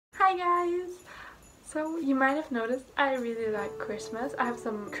Hi guys! So you might have noticed I really like Christmas. I have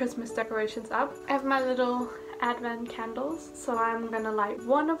some Christmas decorations up. I have my little advent candles, so I'm gonna light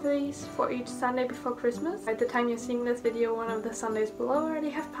one of these for each Sunday before Christmas. At the time you're seeing this video, one of the Sundays will already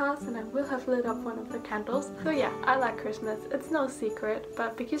have passed and I will have lit up one of the candles. So yeah, I like Christmas. It's no secret,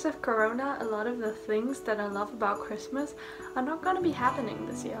 but because of Corona, a lot of the things that I love about Christmas are not gonna be happening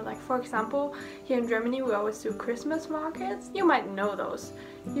this year. Like for example, here in Germany we always do Christmas markets. You might know those.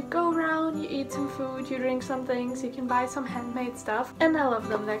 You go around, you eat some food, you drink some things, you can buy some handmade stuff, and I love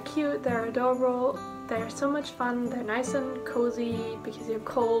them. They're cute, they're adorable, they're so much fun, they're nice and cozy because you're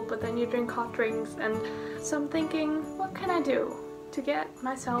cold, but then you drink hot drinks. And so I'm thinking, what can I do to get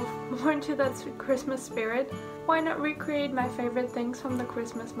myself more into that Christmas spirit? Why not recreate my favorite things from the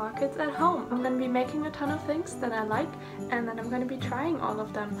Christmas markets at home? I'm gonna be making a ton of things that I like, and then I'm gonna be trying all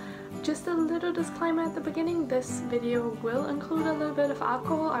of them. Just a little disclaimer at the beginning, this video will include a little bit of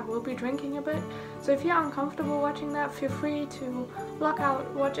alcohol. I will be drinking a bit, so if you're uncomfortable watching that, feel free to log out,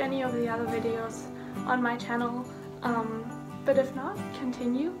 watch any of the other videos on my channel. But if not,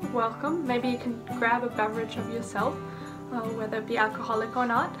 continue, welcome. Maybe you can grab a beverage of yourself, whether it be alcoholic or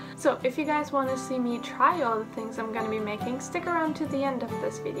not. So if you guys want to see me try all the things I'm going to be making, stick around to the end of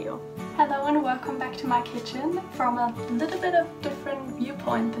this video. Hello and welcome back to my kitchen from a little bit of different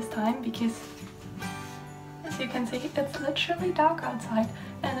viewpoint this time, because as you can see it's literally dark outside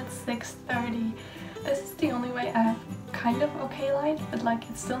and it's 6:30. This is the only way I have kind of okay light, but like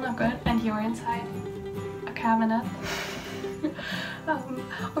it's still not good, and you're inside a cabinet.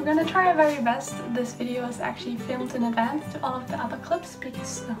 We're gonna try our very best. This video is actually filmed in advance to all of the other clips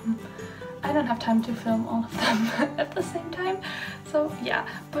because I don't have time to film all of them at the same time. So yeah,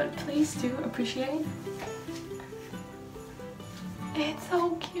 but please do appreciate. It's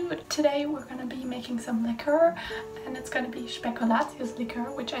so cute! Today we're gonna be making some liquor, and it's gonna be Spekulatius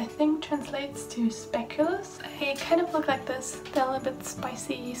liquor, which I think translates to speculoos. They kind of look like this. They're a little bit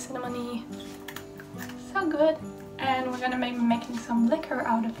spicy, cinnamony. So good! And we're gonna be making some liquor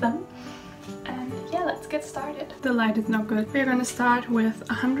out of them. And yeah, let's get started. The light is not good. We're gonna start with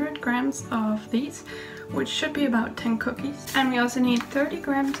 100 grams of these, which should be about 10 cookies. And we also need 30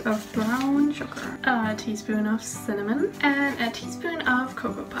 grams of brown sugar, a teaspoon of cinnamon, and a teaspoon of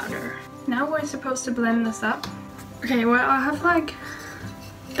cocoa powder. Now we're supposed to blend this up. Okay, well I have like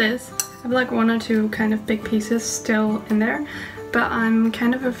this. I have like one or two kind of big pieces still in there, but I'm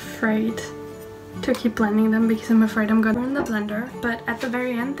kind of afraid to keep blending them because I'm afraid I'm gonna burn the blender. But at the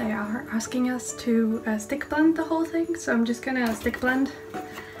very end they are asking us to stick blend the whole thing, so I'm just gonna stick blend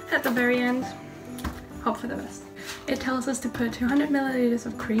at the very end. Hope for the best. It tells us to put 200 milliliters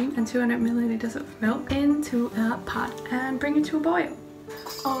of cream and 200 milliliters of milk into a pot and bring it to a boil.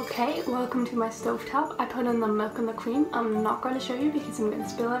 Okay, welcome to my stovetop. I put in the milk and the cream. I'm not going to show you because I'm going to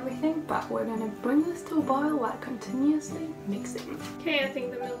spill everything, but we're going to bring this to a boil while continuously mixing. Okay, I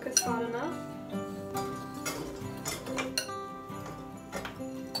think the milk is hot enough.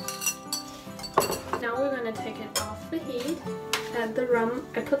 Now we're going to take it off the heat. Add the rum.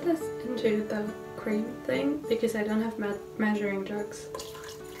 I put this into the cream thing because I don't have measuring jugs.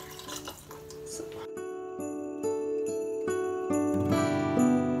 So.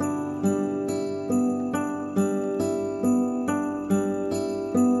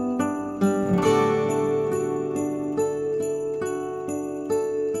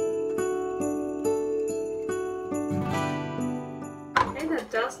 Okay, that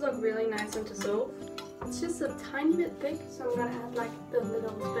does look really nice and dissolved. It's just a tiny bit thick, so I'm gonna add like a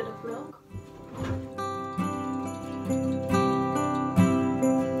little bit of milk.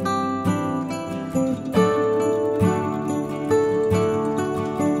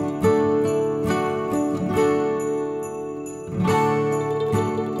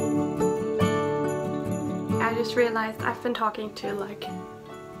 I just realized I've been talking to like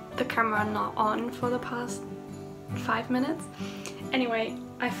the camera not on for the past 5 minutes. Anyway,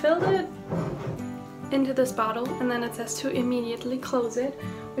 I filled it into this bottle and then it says to immediately close it,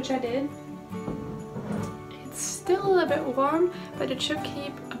 which I did. It's still a little bit warm, but it should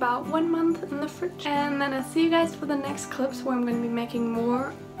keep about 1 month in the fridge. And then I'll see you guys for the next clips where I'm going to be making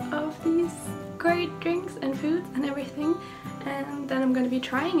more of these great drinks and foods and everything, and then I'm going to be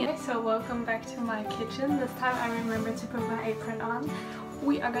trying it. Okay, so welcome back to my kitchen. This time I remembered to put my apron on.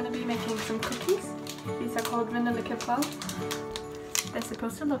 We are going to be making some cookies. These are called Vanillekipferl. They're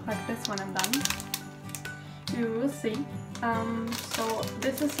supposed to look like this when I'm done. You will see. So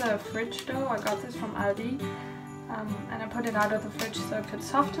this is a fridge dough. I got this from Aldi, and I put it out of the fridge so it could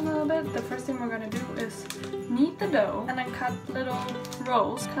soften a little bit. The first thing we're gonna do is knead the dough and then cut little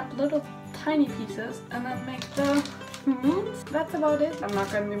rolls, cut little tiny pieces, and then make the means that's about it. I'm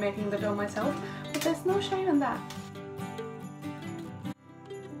not going to be making the dough myself, but there's no shame in that.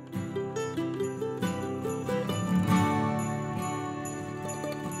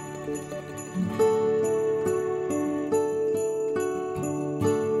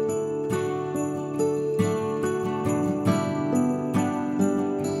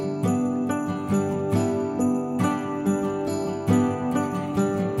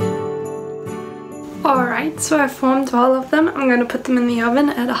 Alright, so I formed all of them. I'm gonna put them in the oven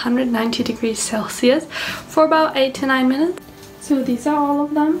at 190 degrees Celsius for about 8 to 9 minutes. So these are all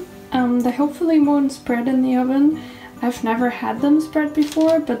of them. They hopefully won't spread in the oven. I've never had them spread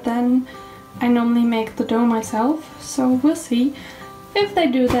before, but then I normally make the dough myself, so we'll see. If they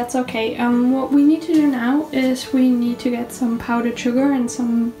do, that's okay. What we need to do now is we need to get some powdered sugar and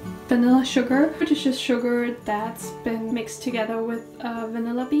some vanilla sugar, which is just sugar that's been mixed together with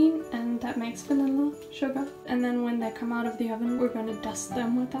vanilla bean, and that makes vanilla sugar. And then when they come out of the oven, we're gonna dust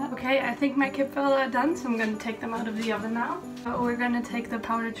them with that. Okay, I think my kipfel are done, so I'm gonna take them out of the oven now. We're gonna take the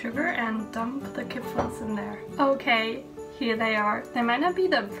powdered sugar and dump the kipfels in there. Okay, here they are. They might not be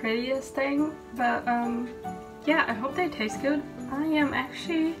the prettiest thing, but yeah, I hope they taste good. I am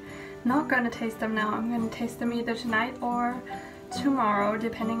actually not gonna taste them now. I'm gonna taste them either tonight or tomorrow,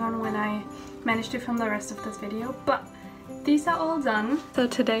 depending on when I manage to film the rest of this video. But these are all done. So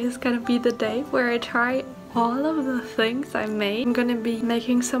today is gonna be the day where I try all of the things I made. I'm gonna be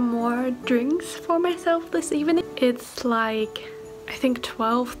making some more drinks for myself this evening. It's like, I think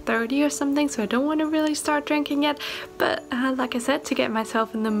 12:30 or something, so I don't want to really start drinking yet, but like I said, to get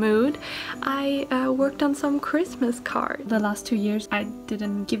myself in the mood, I worked on some Christmas cards. The last 2 years I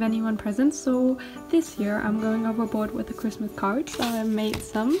didn't give anyone presents, so this year I'm going overboard with the Christmas cards. So I made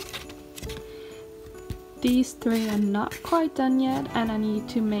some. These 3 are not quite done yet, and I need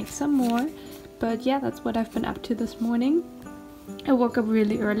to make some more, but yeah, that's what I've been up to this morning. I woke up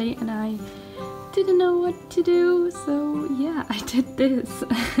really early and I didn't know what to do, so yeah, I did this.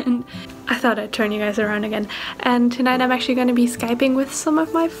 And I thought I'd turn you guys around again. And tonight I'm actually going to be Skyping with some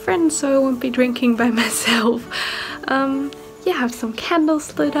of my friends, so I won't be drinking by myself. Yeah, I have some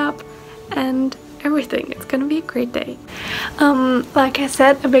candles lit up and everything. It's gonna be a great day. Like I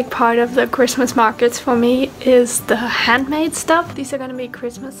said, a big part of the Christmas markets for me is the handmade stuff. These are gonna be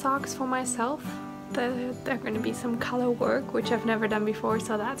Christmas socks for myself. They're gonna be some color work, which I've never done before,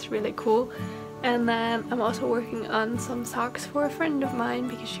 so that's really cool. And then I'm also working on some socks for a friend of mine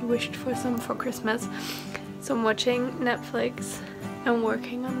because she wished for some for Christmas. So I'm watching Netflix and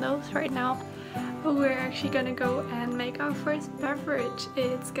working on those right now. But we're actually gonna go and make our first beverage.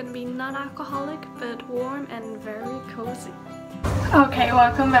 It's gonna be non-alcoholic but warm and very cozy. Okay,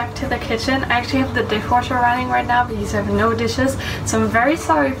 welcome back to the kitchen. I actually have the dishwasher running right now because I have no dishes, so I'm very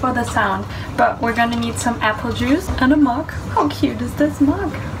sorry for the sound. But we're gonna need some apple juice and a mug. How cute is this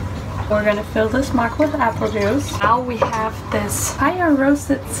mug? We're gonna fill this mug with apple juice. Now we have this fire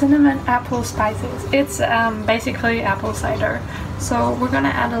roasted cinnamon apple spices. It's basically apple cider. So we're gonna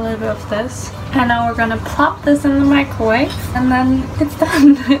add a little bit of this. And now we're gonna plop this in the microwave and then it's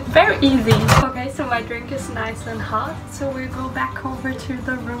done. Very easy. Okay, so my drink is nice and hot. So we'll go back over to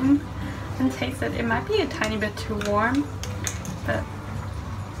the room and taste it. It might be a tiny bit too warm, but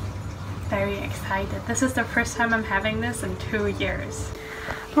very excited. This is the first time I'm having this in 2 years.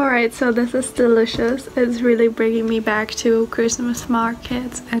 Alright, so this is delicious. It's really bringing me back to Christmas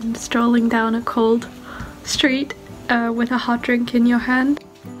markets and strolling down a cold street with a hot drink in your hand.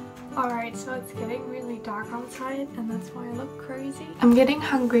 Alright, so it's getting really dark outside and that's why I look crazy. I'm getting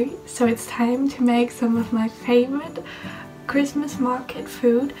hungry, so it's time to make some of my favorite Christmas market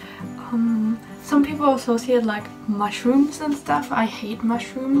food. Some people associate like mushrooms and stuff. I hate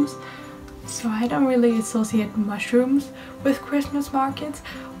mushrooms. So I don't really associate mushrooms with Christmas markets.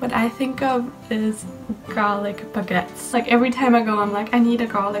 What I think of is garlic baguettes. Like every time I go, I'm like, I need a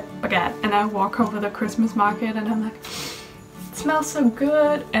garlic baguette, and I walk over the Christmas market and I'm like, it smells so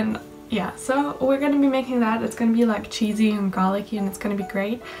good. And yeah, so we're gonna be making that. It's gonna be like cheesy and garlicky and it's gonna be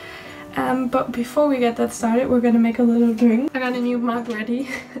great. But before we get that started, we're gonna make a little drink. I got a new mug ready.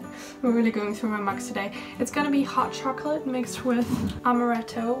 We're really going through my mugs today. It's gonna be hot chocolate mixed with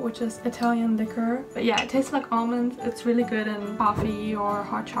amaretto, which is Italian liquor. But yeah, it tastes like almonds. It's really good in coffee or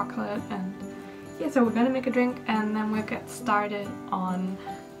hot chocolate. And yeah, so we're gonna make a drink and then we'll get started on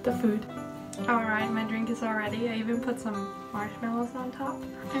the food. Alright, my drink is all ready. I even put some marshmallows on top.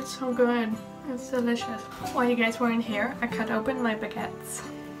 It's so good. It's delicious. While you guys weren't here, I cut open my baguettes.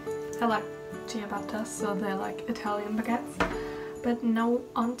 I like ciabatta, so they're like Italian baguettes. But now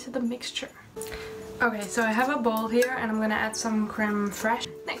onto the mixture. Okay, so I have a bowl here and I'm gonna add some creme fraiche.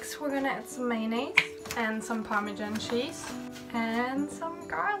 Next we're gonna add some mayonnaise. and some Parmesan cheese and some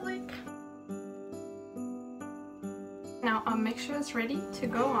garlic. Now our mixture is ready to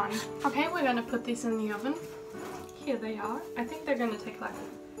go on. Okay, we're gonna put these in the oven. Here they are. I think they're gonna take like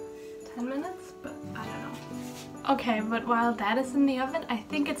 10 minutes, but I don't know. Okay, but while that is in the oven, I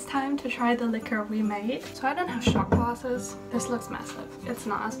think it's time to try the liquor we made. So I don't have shot glasses. This looks massive. It's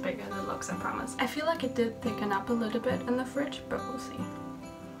not as big as it looks, I promise. I feel like it did thicken up a little bit in the fridge, but we'll see.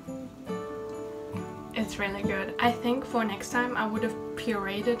 It's really good. I think for next time I would have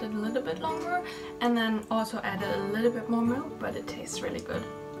pureed it a little bit longer and then also added a little bit more milk, but it tastes really good.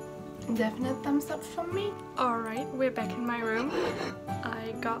 Definite thumbs up from me. Alright, we're back in my room.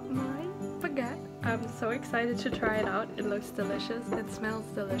 I got my baguette. I'm so excited to try it out. It looks delicious. It smells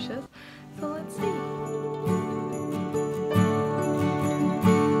delicious. So let's see.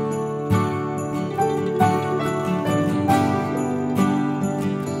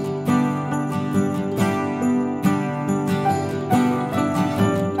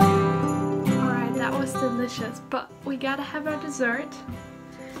 But we gotta have our dessert.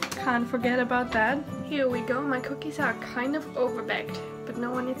 Can't forget about that. Here we go. My cookies are kind of overbaked, but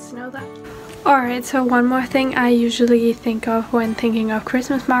no one needs to know that. Alright, so one more thing I usually think of when thinking of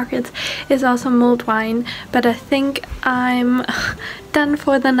Christmas markets is also mulled wine, but I think I'm done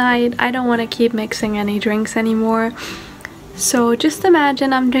for the night. I don't want to keep mixing any drinks anymore. So just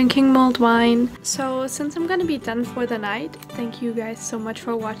imagine I'm drinking mulled wine. So since I'm gonna be done for the night, thank you guys so much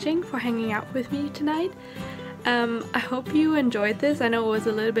for watching, for hanging out with me tonight. I hope you enjoyed this. I know it was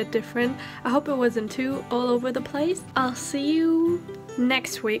a little bit different. I hope it wasn't too all over the place. I'll see you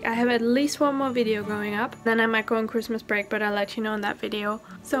next week. I have at least one more video going up. Then I might go on Christmas break, but I'll let you know in that video.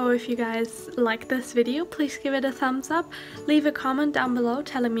 So if you guys like this video, please give it a thumbs up. Leave a comment down below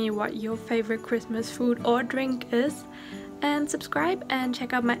telling me what your favorite Christmas food or drink is. And subscribe and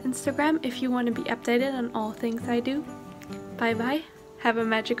check out my Instagram if you want to be updated on all things I do. Bye bye. Have a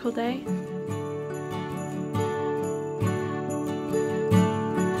magical day.